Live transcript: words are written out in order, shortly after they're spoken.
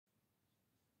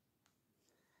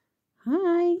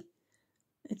Hi,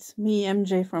 it's me,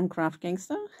 MJ from Craft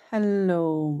Gangster.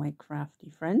 Hello, my crafty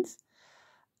friends.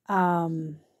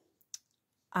 Um,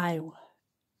 I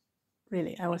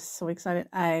was so excited.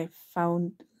 I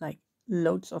found like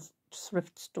loads of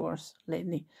thrift stores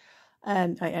lately,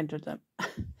 and I entered them.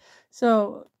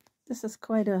 So this is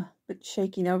quite a bit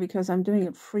shaky now because I'm doing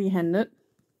it free-handed,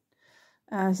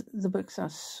 as the books are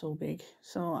so big.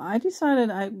 So I decided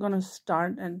I'm gonna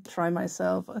start and try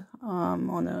myself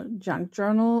on a junk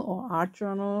journal or art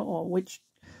journal or which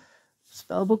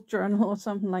spellbook journal or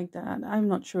something like that. I'm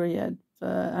not sure yet,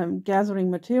 but I'm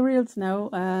gathering materials now,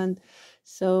 and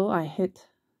so I hit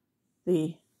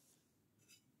the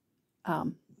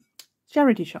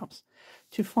charity shops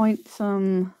to find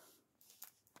some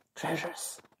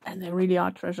treasures, and they really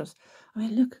are treasures. I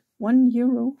mean, look,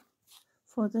 €1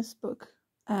 for this book,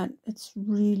 and it's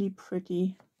really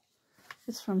pretty.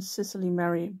 It's from Cicely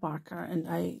Mary Barker, and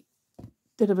I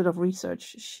did a bit of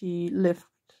research. She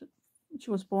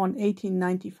was born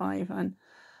 1895 and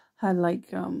had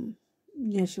like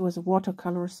yeah, she was a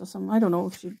watercolorist or something. I don't know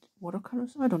if she did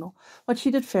watercolors. I don't know, but she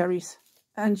did fairies,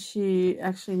 and she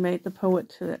actually made the poet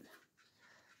to it.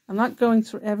 I'm not going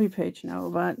through every page now,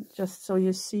 but just so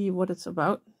you see what it's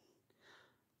about.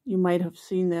 You might have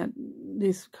seen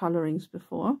these colorings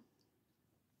before.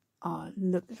 Oh,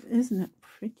 look, isn't it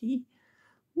pretty?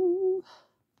 Ooh,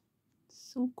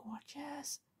 so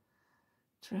gorgeous.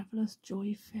 Traveler's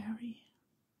Joy Fairy,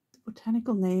 the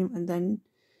botanical name, and then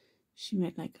she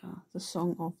made like the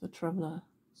song of the Traveler's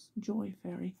Joy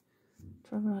Fairy.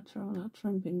 Traveler,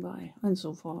 tramping by, and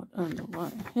so forth.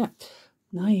 Yeah,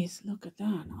 nice. Look at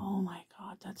that. Oh my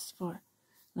God, that's for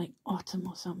like autumn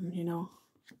or something, you know.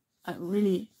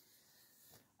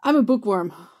 I'm a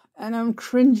bookworm, and I'm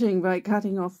cringing by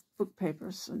cutting off book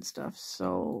papers and stuff.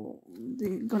 So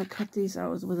they're gonna cut these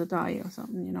out with a die or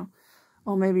something, you know,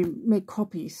 or maybe make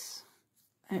copies.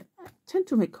 I tend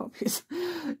to make copies.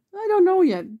 I don't know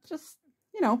yet. Just,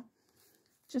 you know,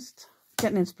 just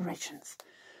getting inspirations.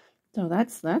 So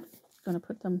that's that. Gonna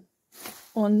put them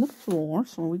on the floor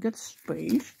so we get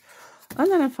space.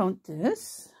 And then I found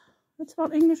this. It's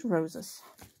about English roses.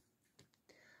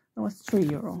 It was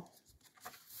 €3.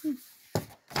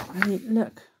 I mean,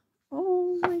 look.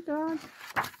 Oh my God.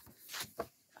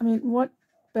 I mean, what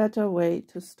better way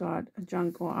to start a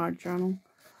junk or art journal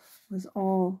with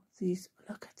all these.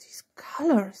 Look at these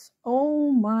colors.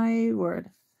 Oh my word.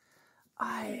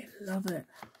 I love it.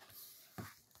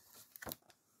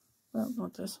 Well,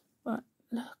 not this, but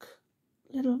look.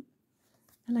 Little,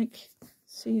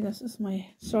 see, this is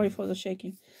sorry for the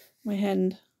shaking. My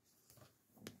hand.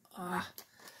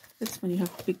 That's when you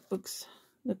have big books.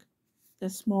 Look, they're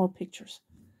small pictures,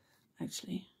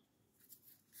 actually.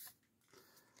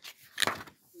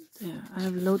 Yeah, I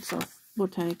have loads of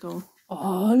botanical.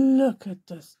 Oh, look at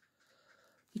this.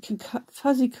 You can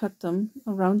fuzzy cut them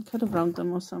cut around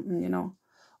them or something, you know.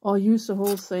 Or use the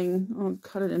whole thing, or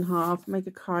cut it in half, make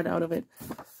a card out of it.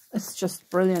 It's just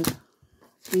brilliant.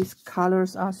 These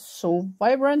colors are so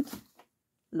vibrant.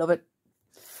 Love it.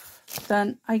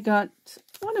 Then I got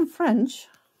one in French.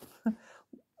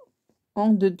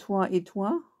 Un, deux, trois et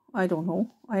toi. I don't know.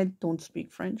 I don't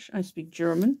speak French. I speak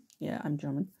German. Yeah, I'm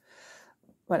German.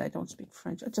 But I don't speak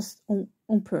French. I just un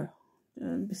peu.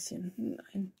 Ein bisschen.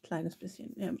 Ein kleines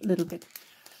bisschen. Yeah, a little bit.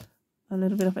 A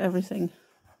little bit of everything.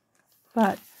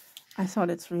 But I thought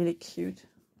it's really cute.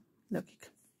 Look, you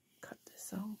can cut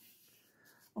this out.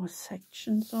 Or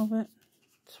sections of it.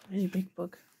 It's a really big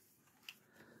book.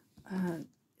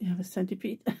 You have a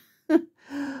centipede.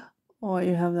 Or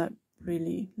you have that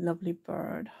really lovely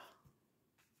bird.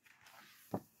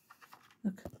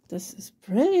 Look, this is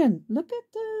brilliant. Look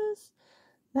at this.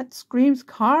 That screams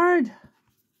card.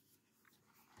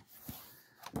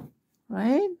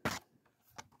 Right?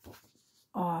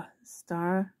 Oh,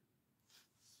 star.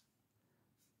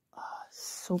 Oh,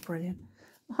 so brilliant.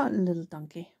 Oh, little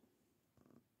donkey.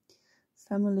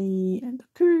 Family and the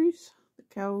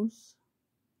cows.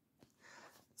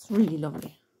 It's really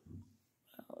lovely.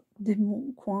 De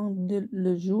mon coin de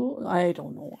le jour. I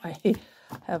don't know. I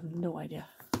have no idea.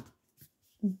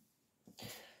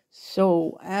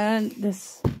 So, and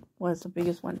this was the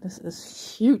biggest one. This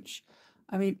is huge.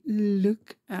 I mean,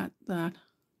 look at that.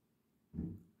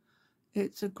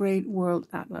 It's a great world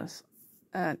atlas.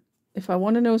 And if I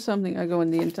want to know something, I go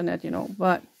on the internet, you know,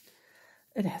 but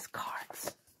it has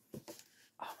cards. Oh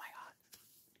my God.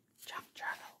 Junk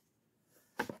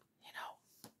journal. You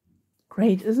know,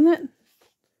 great, isn't it?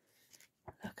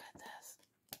 Look at this.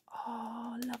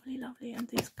 Oh, lovely, lovely. And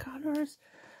these colors.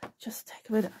 Just take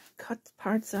a bit, cut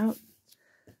parts out,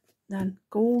 then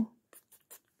go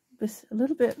with a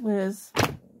little bit with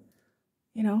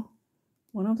You know,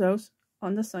 one of those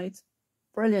on the sides.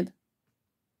 Brilliant.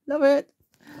 Love it.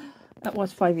 That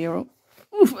was €5.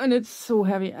 Oof, and it's so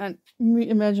heavy. And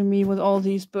imagine me with all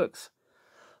these books.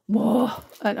 Whoa.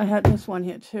 And I had this one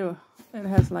here too. It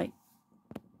has like,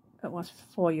 it was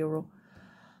 €4.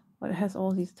 But it has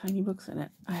all these tiny books in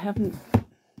it. I haven't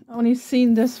only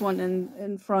seen this one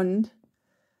in front.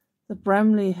 The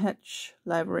Bramley Hedge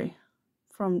Library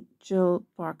from Jill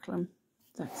Barklam.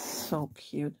 That's so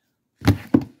cute.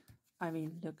 I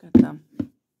mean, look at them.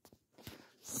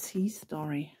 Sea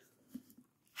Story.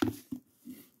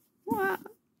 Wow.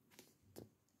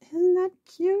 Isn't that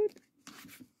cute?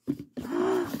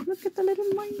 Look at the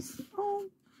little mice. Oh,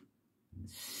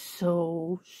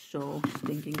 so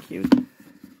stinking cute.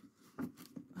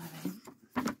 I mean,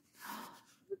 look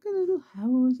at the little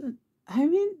house. I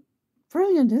mean,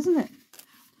 brilliant, isn't it?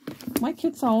 My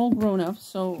kids are all grown up,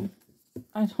 so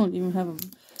I don't even have a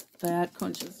bad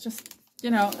conscience. Just,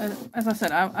 you know, as I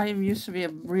said, I used to be a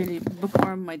really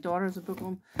bookworm. My daughter's a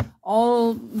bookworm.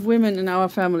 All women in our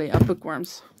family are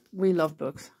bookworms. We love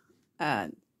books.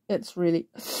 And it's really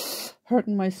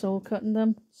hurting my soul cutting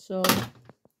them. So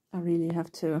I really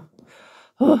have to.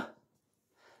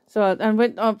 So I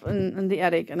went up in the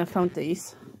attic and I found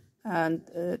these. And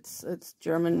it's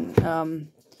German.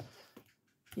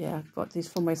 Yeah, I got these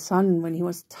for my son when he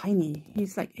was tiny.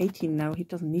 He's like 18 now. He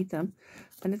doesn't need them.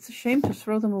 And it's a shame to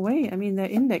throw them away. I mean, they're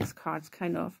index cards,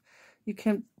 kind of. You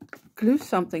can glue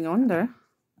something on there.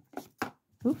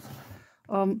 Oops.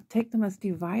 Take them as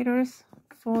dividers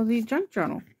for the junk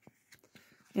journal.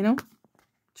 You know,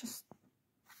 just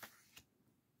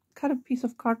cut a piece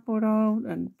of cardboard out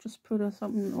and just put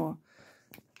something or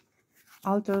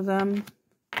alter them.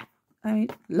 I mean,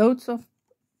 loads of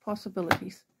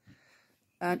possibilities.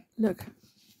 And look,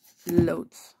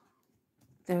 loads.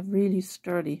 They're really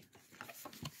sturdy.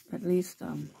 At least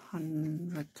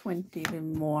 120,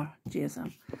 even more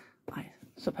GSM, I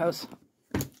suppose.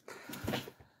 Then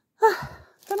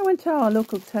I went to our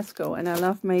local Tesco, and I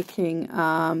love making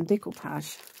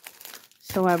decoupage.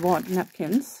 So I bought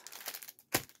napkins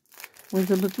with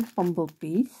the little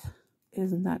bumblebees.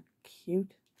 Isn't that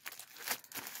cute?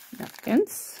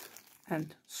 Napkins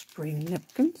and spring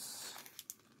napkins.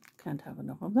 Can't have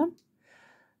enough of them.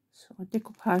 So I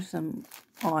decoupage them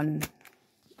on,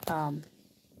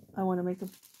 I want to make a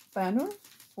banner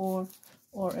or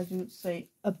as you would say,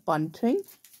 a bunting.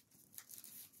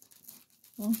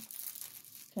 Oh,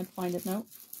 can't find it now.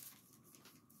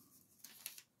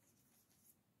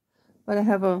 But I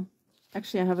have a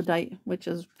die which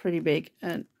is pretty big,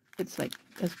 and it's like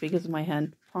as big as my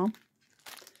hand palm.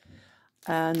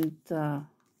 And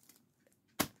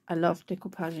I love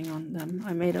decoupaging on them.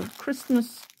 I made a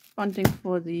Christmas bunting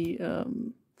for the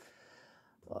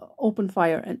open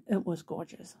fire, and it was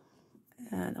gorgeous.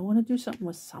 And I want to do something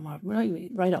with summer,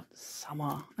 right up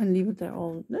summer, and leave it there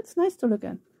all. That's nice to look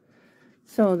at.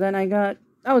 So then I got,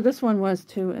 oh, this one was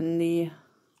too in the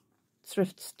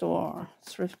thrift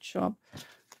shop,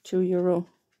 €2.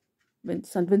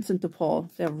 St. Vincent de Paul.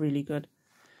 They're really good.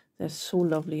 They're so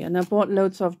lovely. And I bought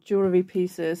loads of jewelry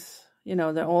pieces. You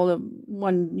know, they're all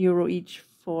 €1 each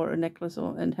for a necklace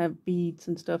and have beads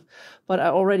and stuff. But I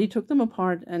already took them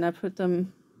apart and I put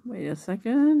them, wait a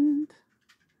second.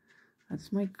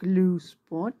 That's my glue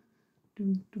spot.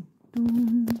 Dun, dun,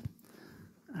 dun.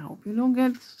 I hope you don't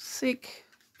get sick.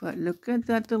 But look at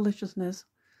that deliciousness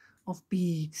of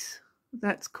beads.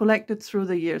 That's collected through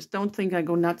the years. Don't think I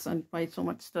go nuts and buy so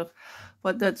much stuff.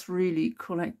 But that's really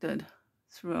collected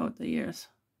throughout the years.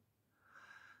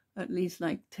 At least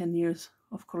like 10 years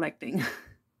of collecting.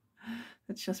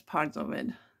 It's just parts of it.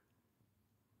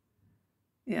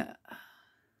 Yeah.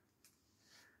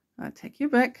 I'll take you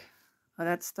back. Oh,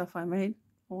 that's stuff I made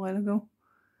a while ago.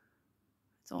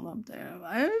 It's all up there.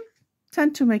 I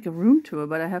tend to make a room tour,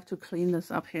 but I have to clean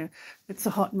this up here. It's a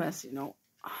hot mess, you know.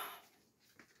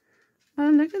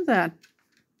 And look at that.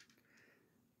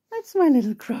 That's my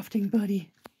little crafting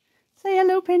buddy. Say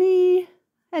hello, Penny.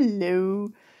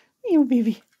 Hello. Hey, you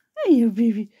baby. Hey, you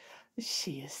baby.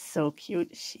 She is so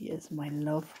cute. She is my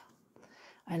love.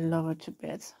 I love her to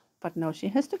bits. But now she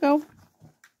has to go.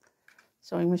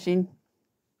 Sewing machine.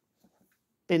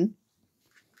 Bin.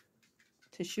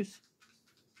 Tissues.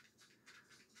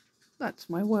 That's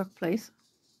my workplace.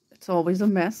 It's always a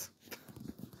mess.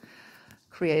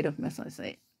 Creative mess, I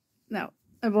say. Now,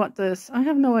 I bought this. I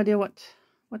have no idea what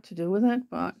to do with it,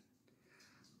 but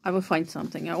I will find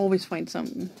something. I always find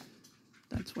something.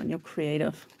 That's when you're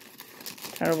creative.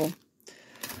 Terrible.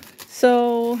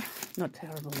 So, not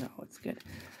terrible, no, it's good.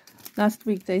 Last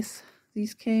week these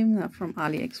came from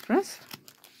AliExpress.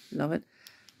 Love it.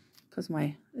 because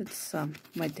my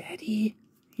daddy,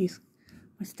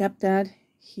 my stepdad,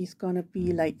 he's gonna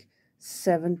be like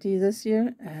 70 this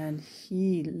year, and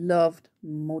he loved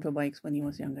motorbikes when he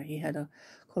was younger. He had a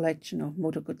collection of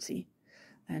Moto Guzzi,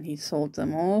 and he sold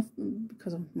them all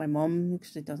because of my mom,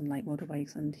 because she doesn't like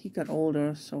motorbikes, and he got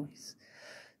older,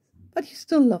 but he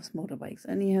still loves motorbikes,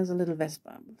 and he has a little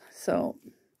Vespa. So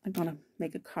I'm gonna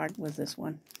make a card with this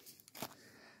one.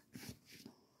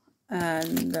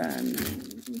 And then,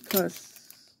 because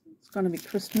it's gonna be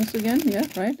Christmas again, yeah,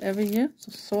 right, every year.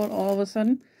 So all of a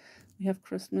sudden we have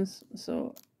Christmas.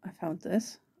 So I found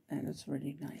this, and it's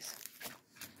really nice.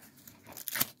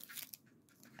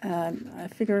 And I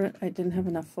figured I didn't have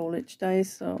enough foliage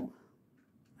dies, so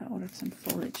I ordered some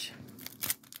foliage.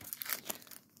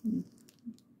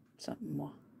 Something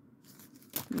more.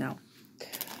 No.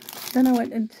 Then I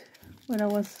went in, when I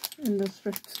was in the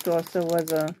thrift stores, there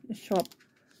was a shop.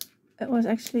 It was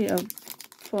actually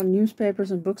for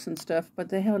newspapers and books and stuff, but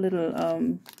they have a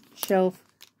little shelf.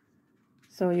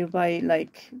 So you buy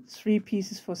like 3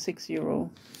 pieces for €6.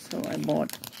 So I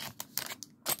bought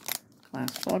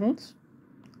glass bottles.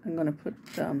 I'm gonna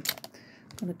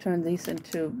turn these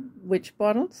into witch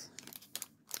bottles.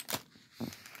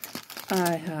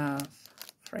 I have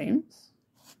frames.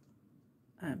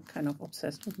 I'm kind of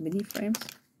obsessed with mini frames.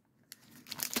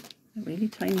 They're really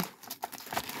tiny.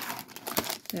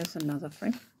 There's another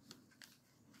frame.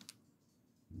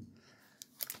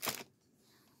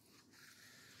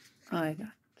 I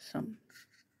got some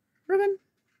ribbon,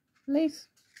 lace,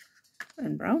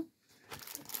 and brown.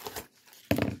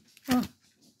 Oh.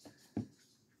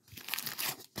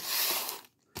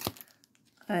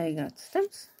 I got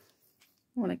stems,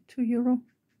 more like €2.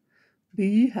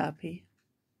 Be happy.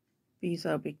 Bees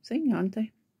are a big thing, aren't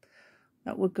they?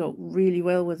 That would go really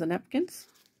well with the napkins.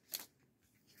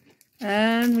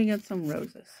 And we got some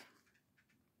roses.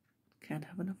 Can't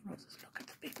have enough roses. Look at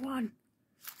the big one.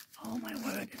 Oh my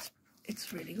word,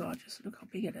 it's really gorgeous. Look how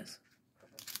big it is.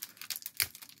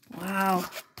 Wow.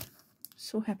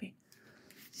 So happy.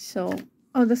 So,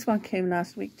 oh, this one came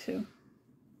last week too.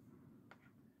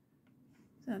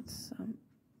 That's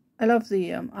I love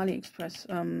the AliExpress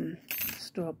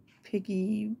store,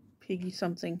 Piggy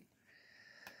something.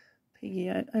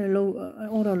 Piggy. I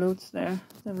order loads there.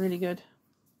 They're really good.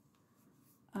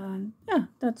 And yeah,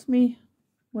 that's me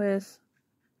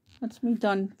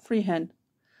done freehand.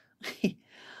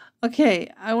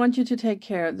 Okay, I want you to take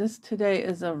care. Today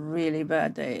is a really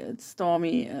bad day. It's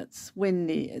stormy, it's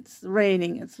windy, it's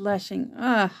raining, it's lashing,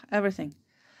 everything.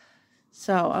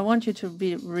 So I want you to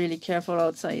be really careful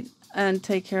outside and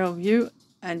take care of you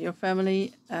and your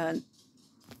family, and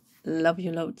love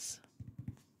you loads.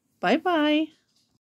 Bye bye.